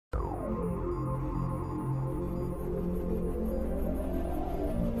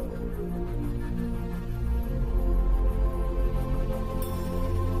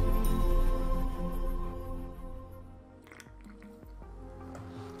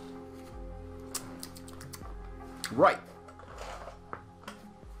Right.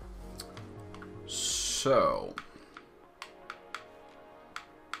 So...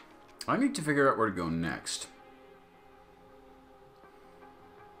 I need to figure out where to go next.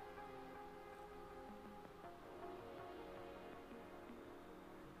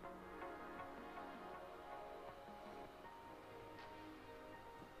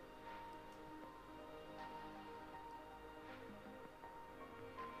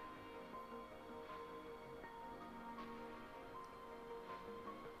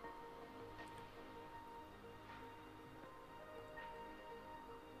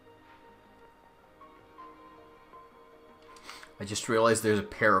 I just realized there's a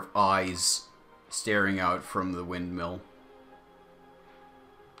pair of eyes staring out from the windmill.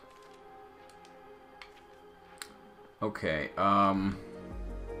 Okay,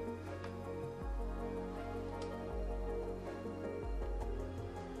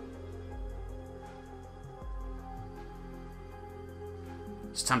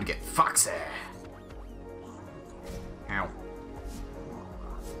 it's time to get foxy. Ow.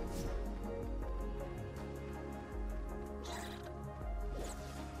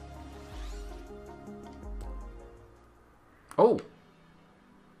 Oh!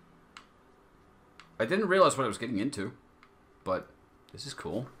 I didn't realize what I was getting into, but this is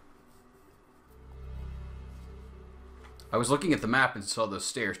cool. I was looking at the map and saw the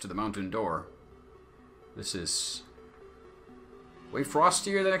stairs to the mountain door. This is way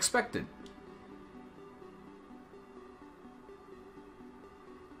frostier than expected.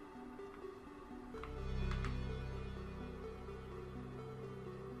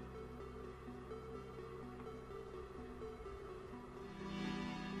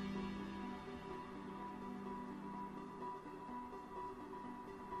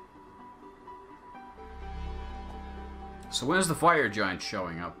 So when is the fire giant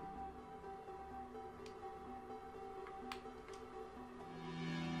showing up?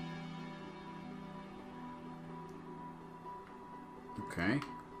 Okay.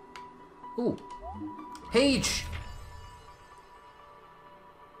 Ooh. Page!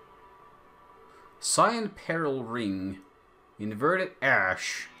 Cyan Peril Ring. Inverted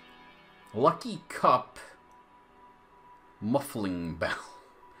Ash. Lucky Cup. Muffling Bell.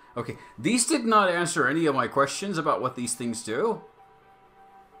 Okay, these did not answer any of my questions about what these things do.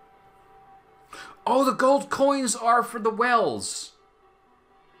 Oh, the gold coins are for the wells.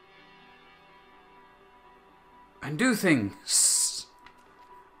 And do things.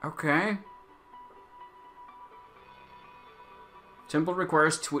 Okay. Temple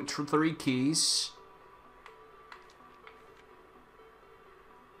requires 3 keys.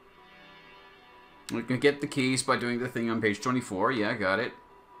 We can get the keys by doing the thing on page 24. Yeah, got it.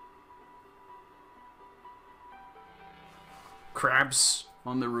 Crabs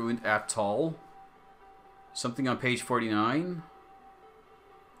on the ruined atoll. Something on page 49.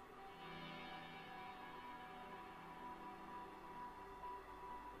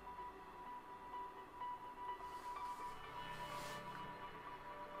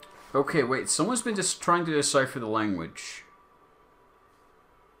 Okay, wait. Someone's been just trying to decipher the language.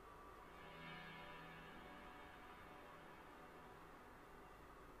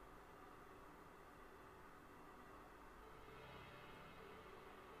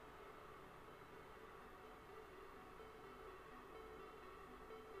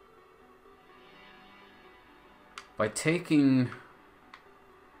 By taking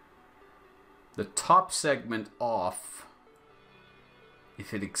the top segment off,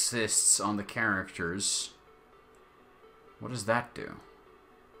 if it exists on the characters, what does that do?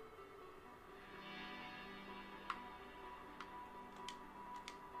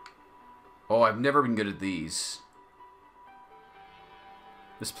 Oh, I've never been good at these.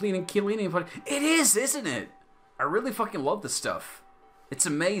 The spleen and Chiellini. It is, isn't it? I really fucking love this stuff. It's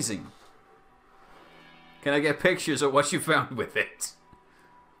amazing. Can I get pictures of what you found with it?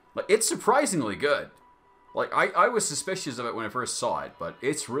 Like, it's surprisingly good. Like, I was suspicious of it when I first saw it, but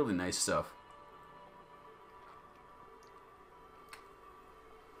it's really nice stuff.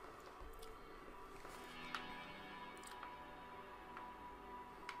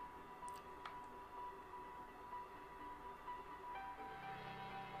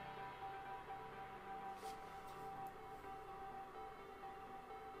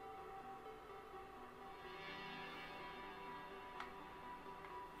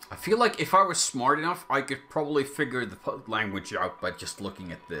 I feel like if I was smart enough, I could probably figure the language out by just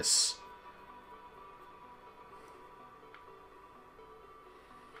looking at this.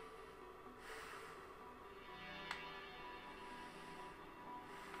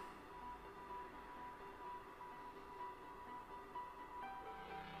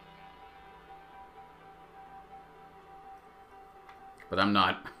 But I'm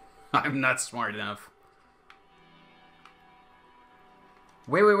not. I'm not smart enough.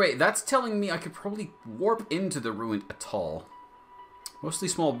 Wait. That's telling me I could probably warp into the ruined atoll. Mostly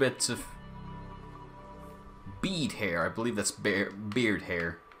small bits of bead hair. I believe that's beard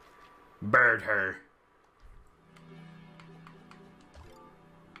hair. Bird hair.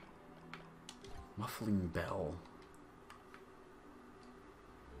 Muffling bell.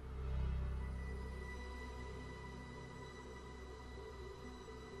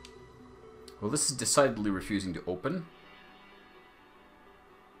 Well, this is decidedly refusing to open.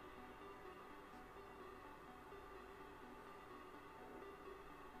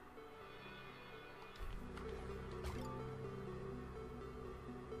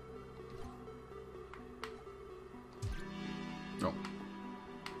 Oh.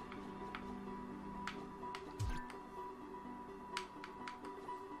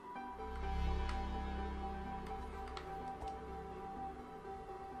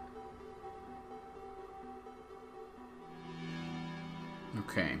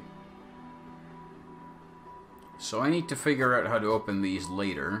 Okay. So I need to figure out how to open these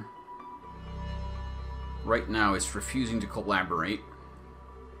later. Right now it's refusing to collaborate.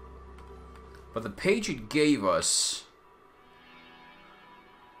 But the page it gave us...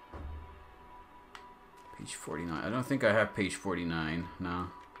 Page 49. I don't think I have page 49. No.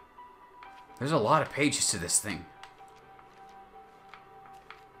 There's a lot of pages to this thing.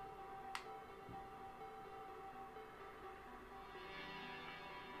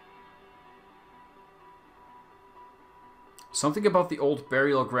 Something about the old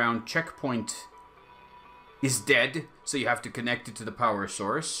burial ground checkpoint is dead, so you have to connect it to the power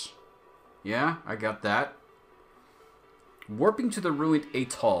source. Yeah, I got that. Warping to the ruined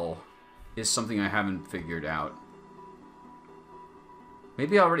atoll is something I haven't figured out.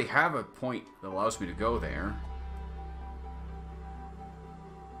 Maybe I already have a point that allows me to go there.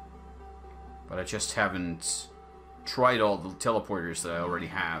 But I just haven't tried all the teleporters that I already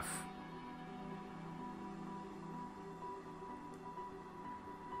have.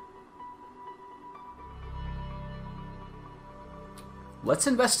 Let's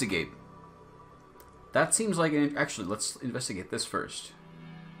investigate. That seems like an... Actually, let's investigate this first.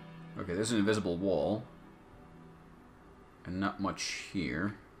 Okay, there's an invisible wall. And not much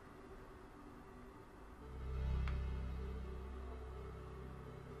here.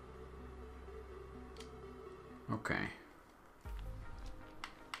 Okay.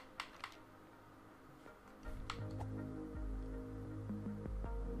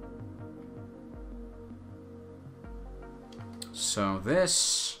 So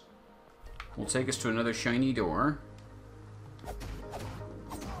this will take us to another shiny door.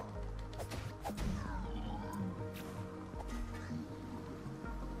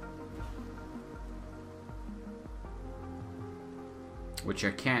 Which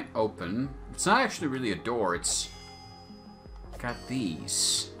I can't open. It's not actually really a door, it's got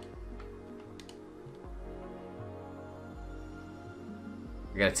these.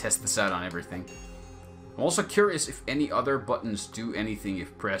 I gotta test this out on everything. I'm also curious if any other buttons do anything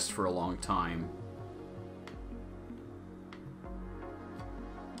if pressed for a long time.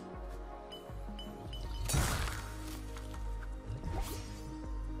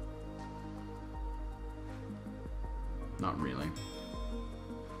 Not really.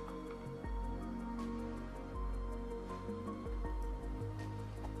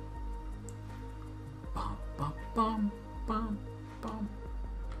 Bum, bum, bum, bum, bum.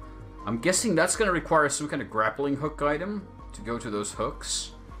 I'm guessing that's going to require some kind of grappling hook item to go to those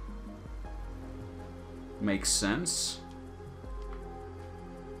hooks. Makes sense.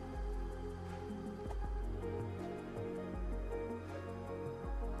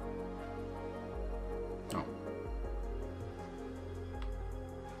 Oh.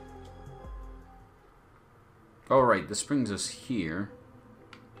 Alright, this brings us here.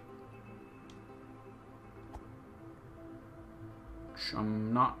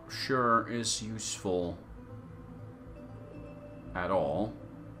 I'm not sure is useful at all.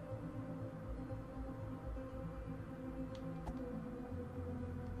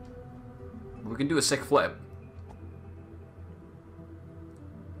 We can do a sick flip.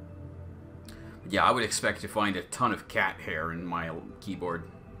 Yeah, I would expect to find a ton of cat hair in my keyboard.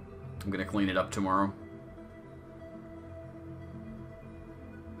 I'm gonna clean it up tomorrow.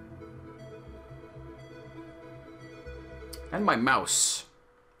 And my mouse.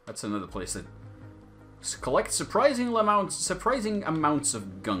 That's another place that collects surprising amounts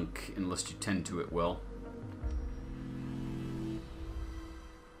of gunk, unless you tend to it well.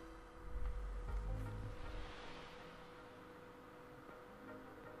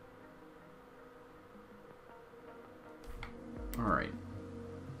 Alright.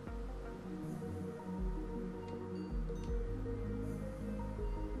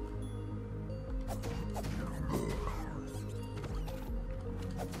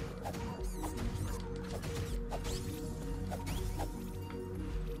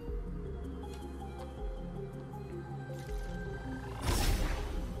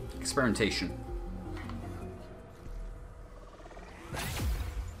 experimentation.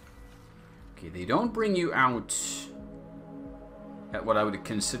 Okay, they don't bring you out at what I would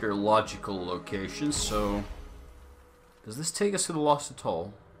consider logical locations, so... Does this take us to the Lost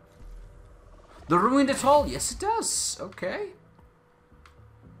Atoll? The Ruined Atoll! Yes, it does! Okay.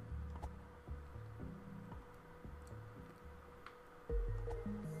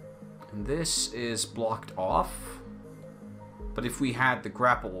 And this is blocked off. But if we had the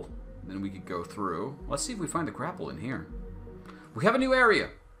grapple, then we could go through. Let's see if we find the grapple in here. We have a new area.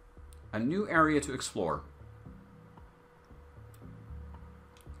 A new area to explore.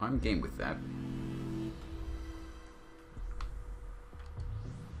 I'm game with that.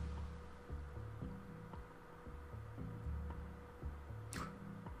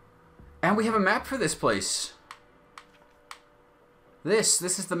 And we have a map for this place. This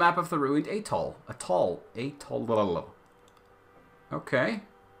is the map of the Ruined Atoll. Atoll. Okay.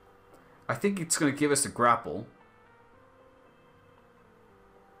 I think it's going to give us a grapple.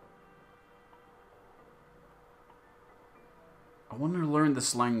 I want to learn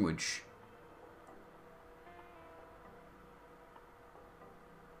this language.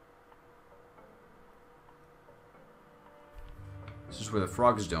 This is where the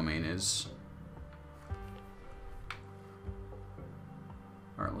Frog's domain is.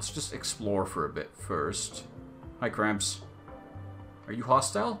 Alright, let's just explore for a bit first. Hi, crabs. Are you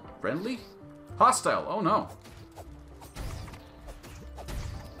hostile? Friendly? Hostile! Oh no!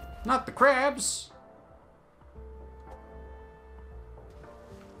 Not the crabs!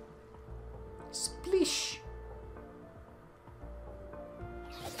 Splish!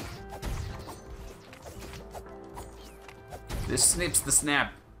 This snips the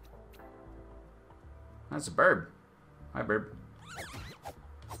snap. That's a bird. Hi, bird.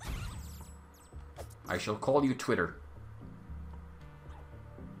 I shall call you Twitter.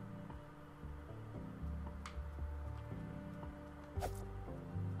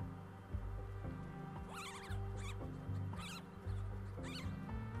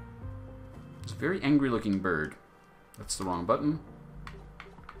 It's a very angry looking bird. That's the wrong button.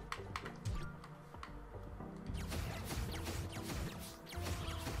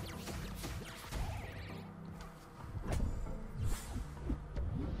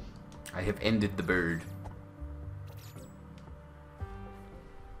 I have ended the bird.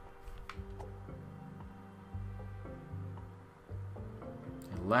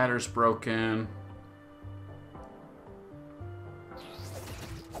 The ladder's broken.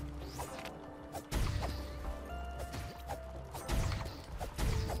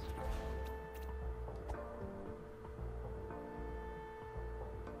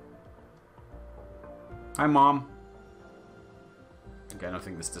 Hi, Mom. Okay, I don't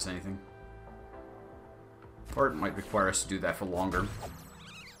think this does anything. Or it might require us to do that for longer.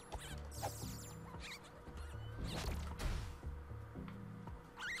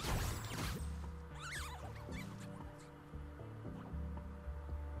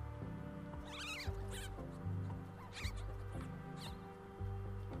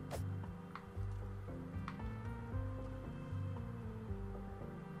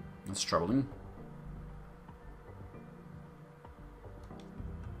 That's troubling.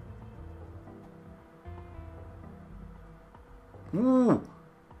 Ooh,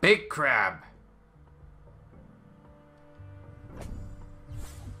 big crab.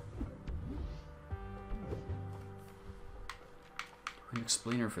 An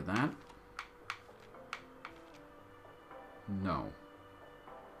explainer for that? No.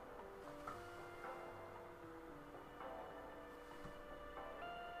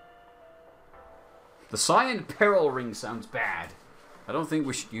 The cyan peril ring sounds bad. I don't think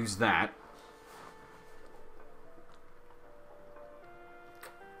we should use that.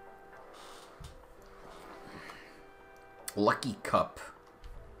 Lucky Cup.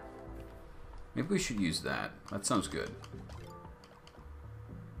 Maybe we should use that. That sounds good.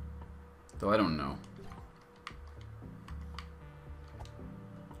 Though I don't know.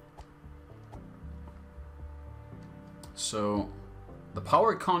 So, the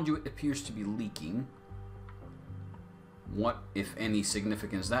power conduit appears to be leaking. What, if any,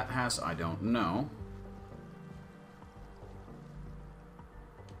 significance that has, I don't know.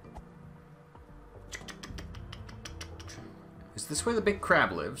 Is this where the big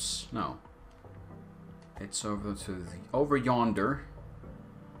crab lives? No. It's over to the over yonder.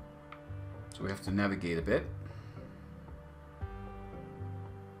 So we have to navigate a bit.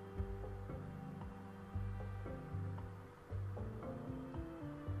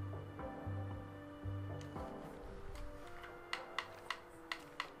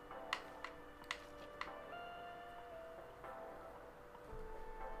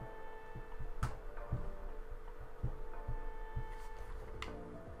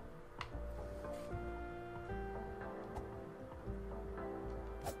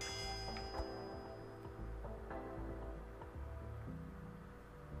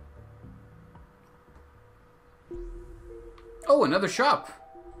 Oh, another shop.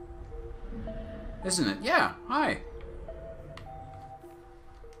 Isn't it? Yeah. Hi.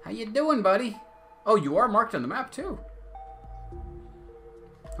 How you doing, buddy? Oh, you are marked on the map, too.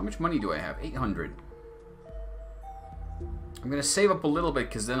 How much money do I have? 800. I'm going to save up a little bit,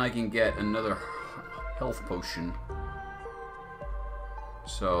 because then I can get another health potion.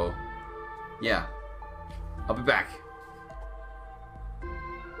 So, yeah. I'll be back.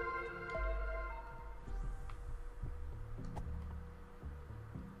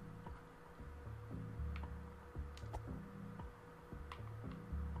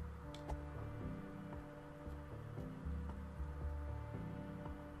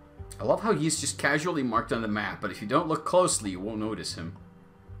 I love how he's just casually marked on the map, but if you don't look closely, you won't notice him.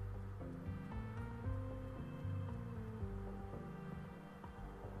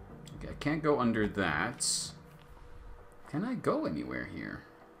 Okay, I can't go under that. Can I go anywhere here?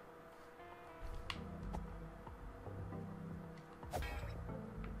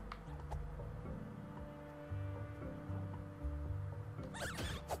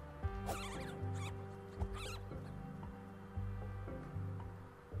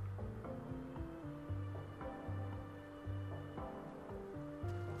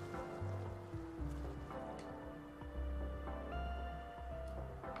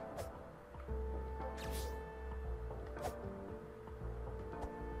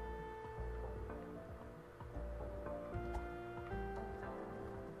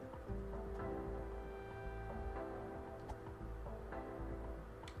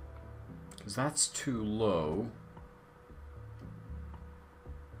 Because that's too low.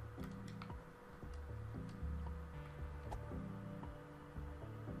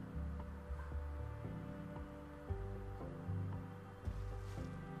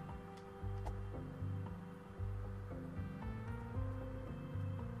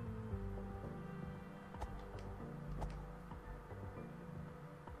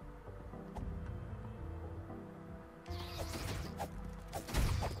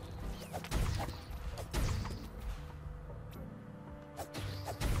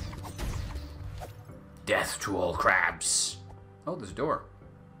 Death to all crabs. Oh, there's a door.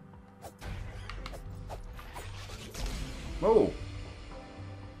 Whoa.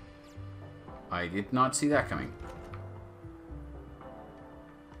 I did not see that coming.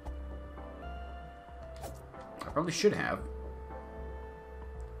 I probably should have.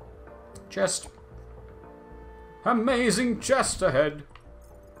 Chest. Amazing chest ahead.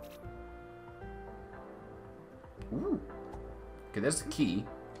 Ooh. Okay, there's the key.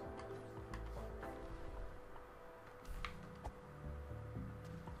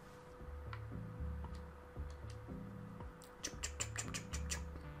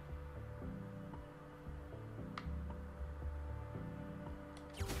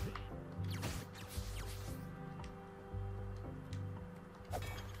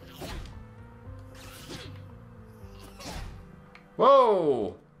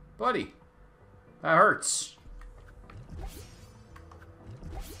 Whoa! Buddy. That hurts.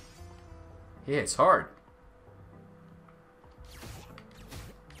 Yeah, it's hard.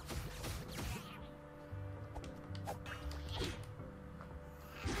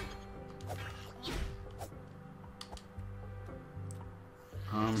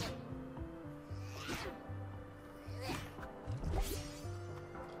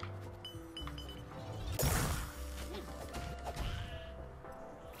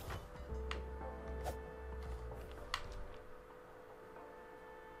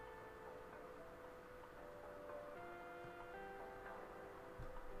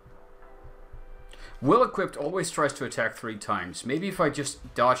 Will equipped always tries to attack 3 times. Maybe if I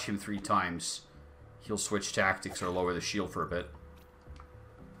just dodge him 3 times, he'll switch tactics or lower the shield for a bit.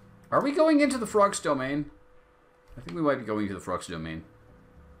 Are we going into the Frog's domain? I think we might be going to the Frog's domain.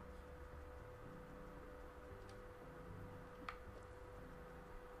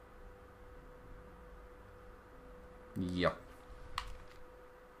 Yep.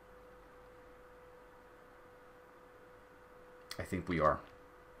 I think we are.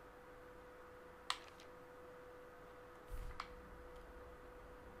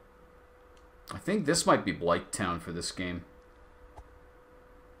 I think this might be Blight Town for this game.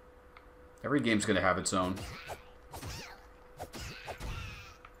 Every game's going to have its own.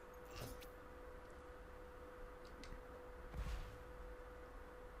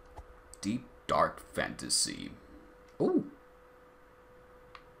 Deep dark fantasy. Ooh.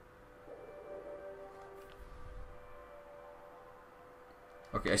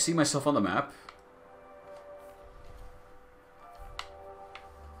 Okay, I see myself on the map.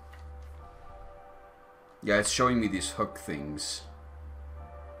 Yeah, it's showing me these hook things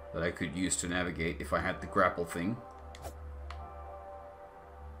that I could use to navigate if I had the grapple thing.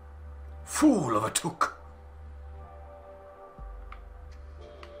 Fool of a took.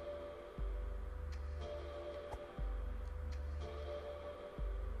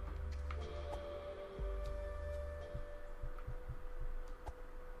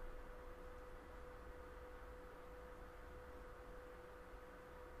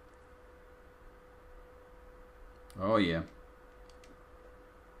 Oh, yeah.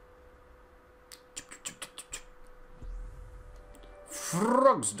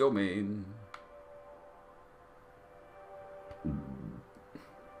 Frog's domain.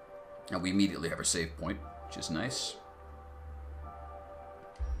 And we immediately have our save point, which is nice.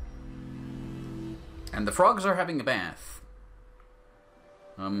 And the frogs are having a bath.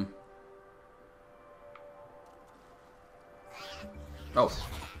 Oh,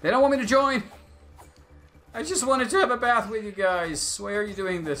 they don't want me to join! I just wanted to have a bath with you guys. Why are you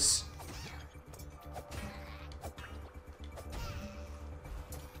doing this?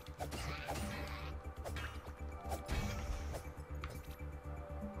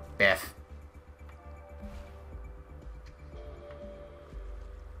 Bath.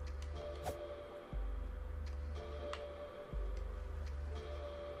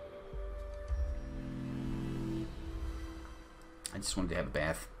 I just wanted to have a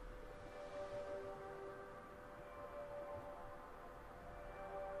bath.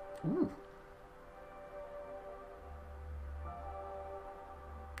 Ooh.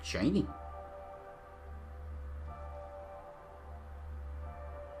 Shiny.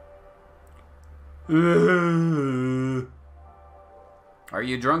 Are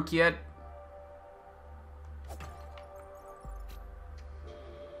you drunk yet?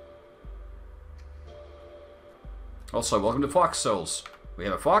 Also, welcome to Fox Souls. We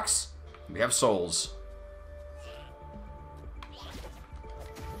have a fox, we have souls.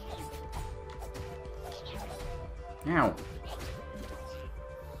 Ow.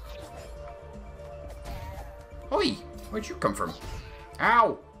 Oi! Where'd you come from?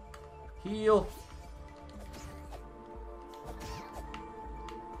 Ow! Heal.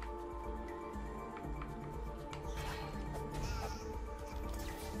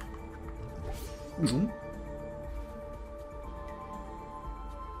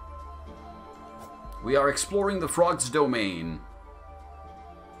 We are exploring the frog's domain.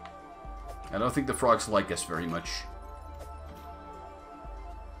 I don't think the frogs like us very much.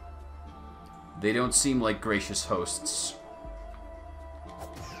 They don't seem like gracious hosts.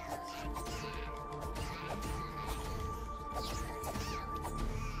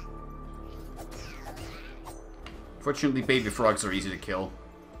 Fortunately, baby frogs are easy to kill.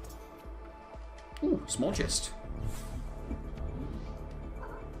 Ooh, small chest.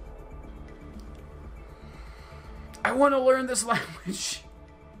 I want to learn this language.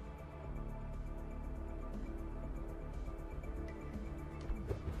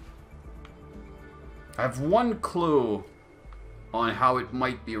 I have one clue on how it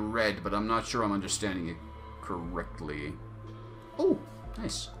might be read, but I'm not sure I'm understanding it correctly. Oh,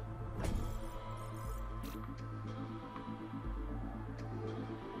 nice.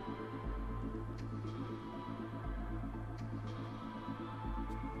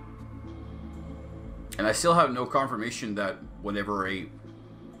 And I still have no confirmation that whenever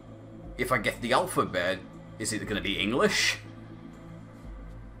if I get the alphabet, is it going to be English?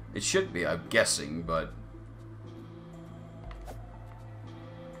 It should be, I'm guessing, but...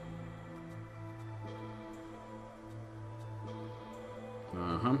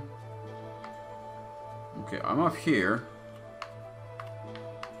 Uh-huh. Okay, I'm up here.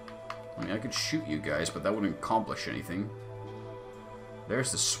 I mean, I could shoot you guys, but that wouldn't accomplish anything.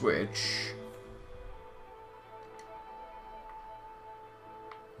 There's the switch.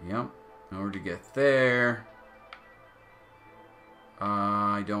 Yep, in order to get there...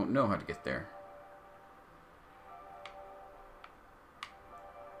 I don't know how to get there.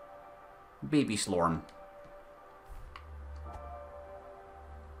 Baby Slorm.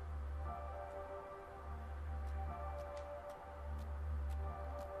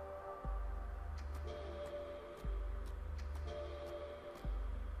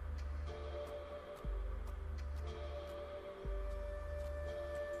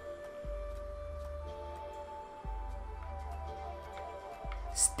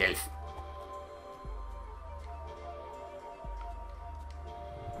 Stealth.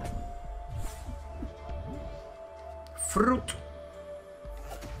 Fruit.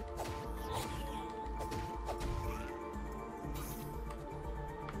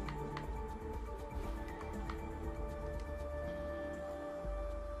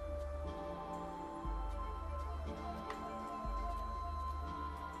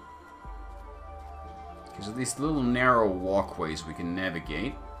 Because of these little narrow walkways we can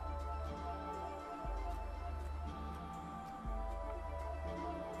navigate.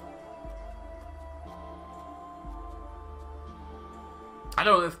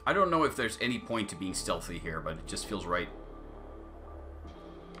 I don't know if there's any point to being stealthy here, but it just feels right.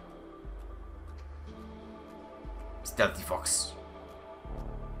 Stealthy fox.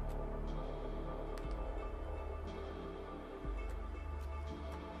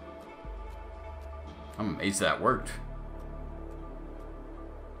 I'm amazed that worked.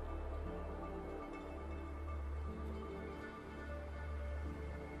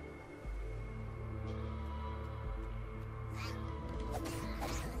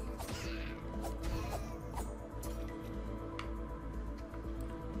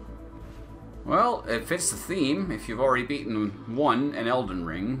 Well, it fits the theme. If you've already beaten 1 in Elden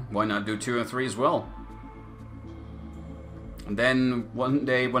Ring, why not do 2 and 3 as well? And then one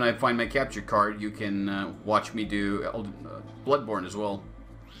day when I find my capture card, you can watch me do Bloodborne as well.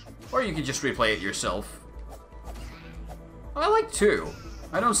 Or you can just replay it yourself. I like 2.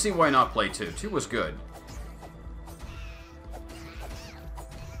 I don't see why not play 2. 2 was good.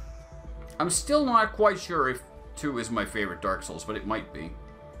 I'm still not quite sure if 2 is my favorite Dark Souls, but it might be.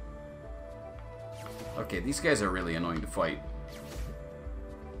 Okay, these guys are really annoying to fight.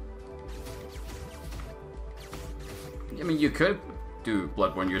 I mean, you could do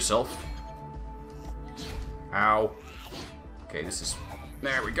Bloodborne yourself. Ow. Okay, this is...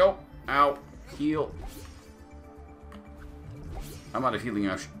 There we go. Ow. Heal. I'm out of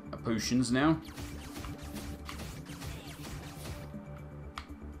healing potions now.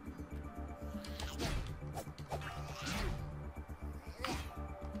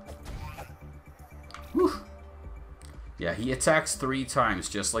 Whew. Yeah, he attacks 3 times,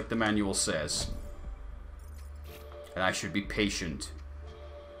 just like the manual says. And I should be patient.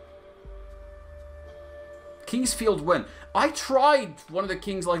 Kingsfield when? I tried one of the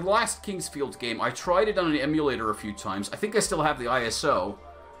Kings, like last Kingsfield game, I tried it on an emulator a few times. I think I still have the ISO.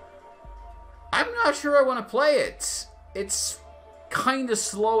 I'm not sure I want to play it. It's kind of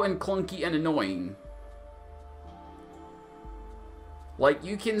slow and clunky and annoying. Like,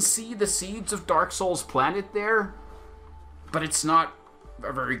 you can see the seeds of Dark Souls planted there, but it's not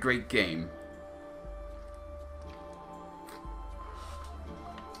a very great game.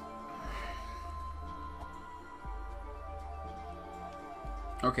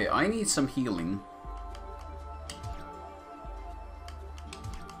 Okay, I need some healing.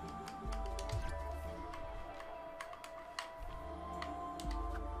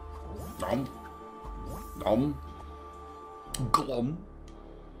 Nom. Nom. Glum.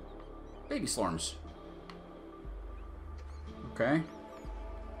 Baby Slurms. Okay.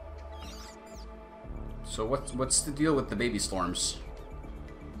 So what's the deal with the baby Slurms?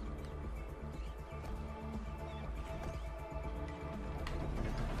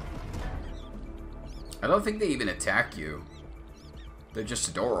 I don't think they even attack you. They're just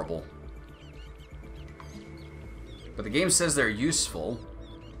adorable. But the game says they're useful.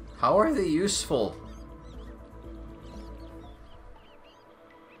 How are they useful?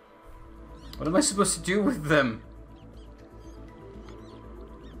 What am I supposed to do with them?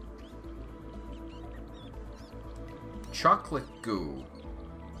 Chocolate goo.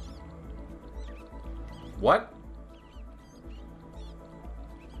 What?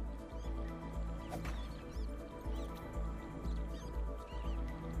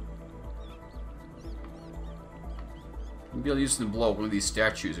 Maybe I'll use them to blow up one of these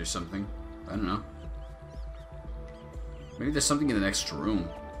statues or something. I don't know. Maybe there's something in the next room.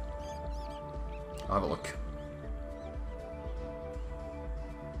 I'll have a look.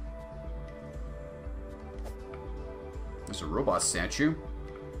 There's a robot statue.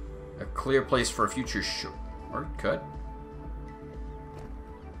 A clear place for a future shortcut.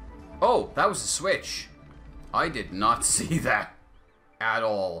 Oh, that was a switch. I did not see that at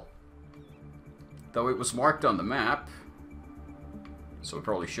all. Though it was marked on the map. So it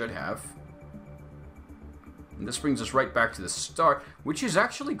probably should have. And this brings us right back to the start, which is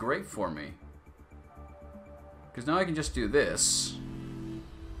actually great for me. Because now I can just do this.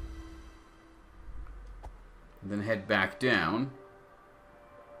 And then head back down.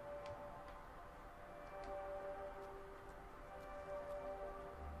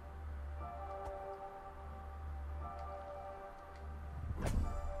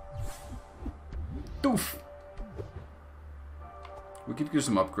 Doof! We could do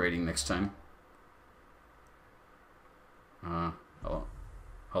some upgrading next time. Hello?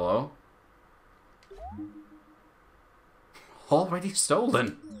 Hello? Already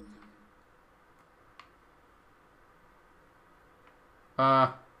stolen.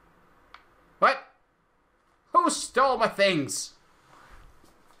 What? Who stole my things?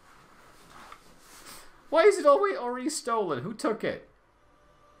 Why is it already stolen? Who took it?